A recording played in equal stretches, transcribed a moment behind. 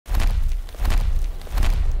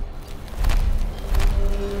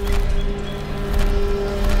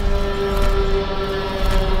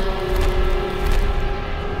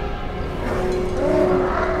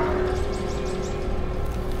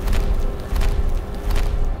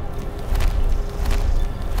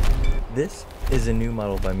This is a new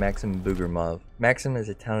model by Maxim Boogermov. Maxim is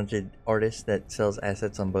a talented artist that sells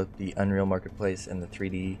assets on both the Unreal Marketplace and the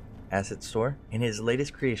 3D asset store. And his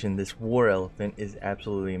latest creation, this war elephant, is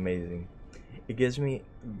absolutely amazing. It gives me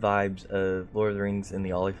vibes of Lord of the Rings in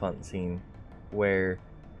the Oliphant scene, where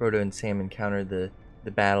Frodo and Sam encounter the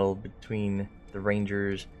battle between the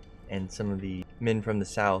Rangers and some of the men from the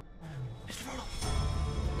south. Mr. Frodo, look.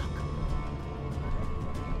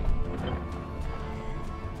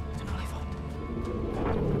 It's an elephant.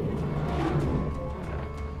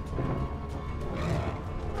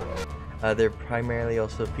 They're primarily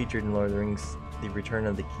also featured in Lord of the Rings The Return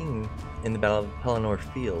of the King in the Battle of Pelennor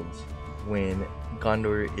Fields, when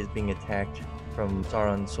Gondor is being attacked from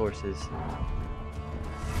Sauron's sources.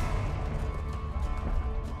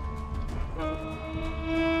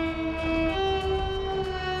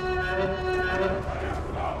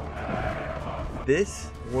 This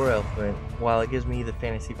war elephant, while it gives me the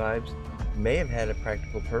fantasy vibes, may have had a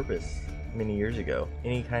practical purpose many years ago.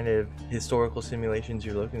 Any kind of historical simulations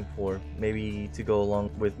you're looking for, maybe to go along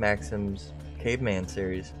with Maxim's Caveman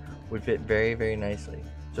series, would fit very, very nicely.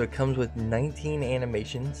 So it comes with 19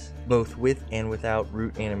 animations, both with and without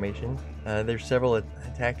root animation. There's several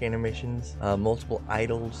attack animations, multiple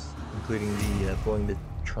idols, including the blowing the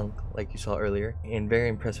trunk like you saw earlier, and very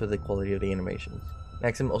impressed with the quality of the animations.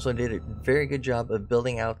 Maxim also did a very good job of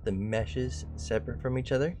building out the meshes separate from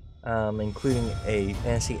each other, including a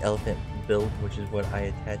fantasy elephant build, which is what I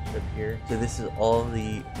attached up here. So this is all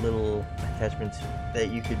the little attachments that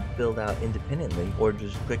you could build out independently, or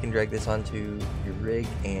just click and drag this onto your rig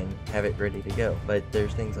and have it ready to go. But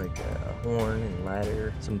there's things like a horn and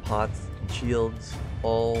ladder, some pots and shields,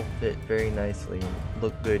 all fit very nicely and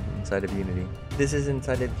look good inside of Unity. This is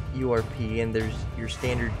inside of URP, and there's your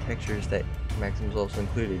standard textures that Maxim's also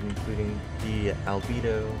included, including the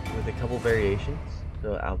albedo with a couple variations.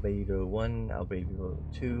 So albedo 1, albedo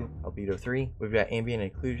 2, albedo 3. We've got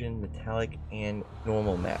ambient occlusion, metallic, and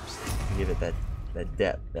normal maps to give it that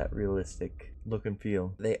depth, that realistic look and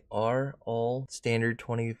feel. They are all standard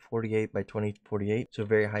 2048 by 2048, so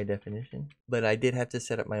very high definition. But I did have to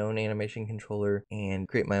set up my own animation controller and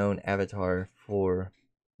create my own avatar for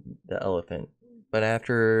the elephant. But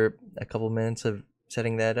after a couple minutes of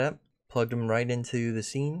setting that up, plugged them right into the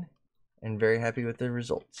scene, and very happy with the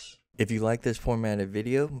results. If you like this format of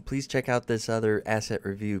video, please check out this other asset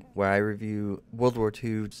review where I review World War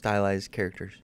II stylized characters.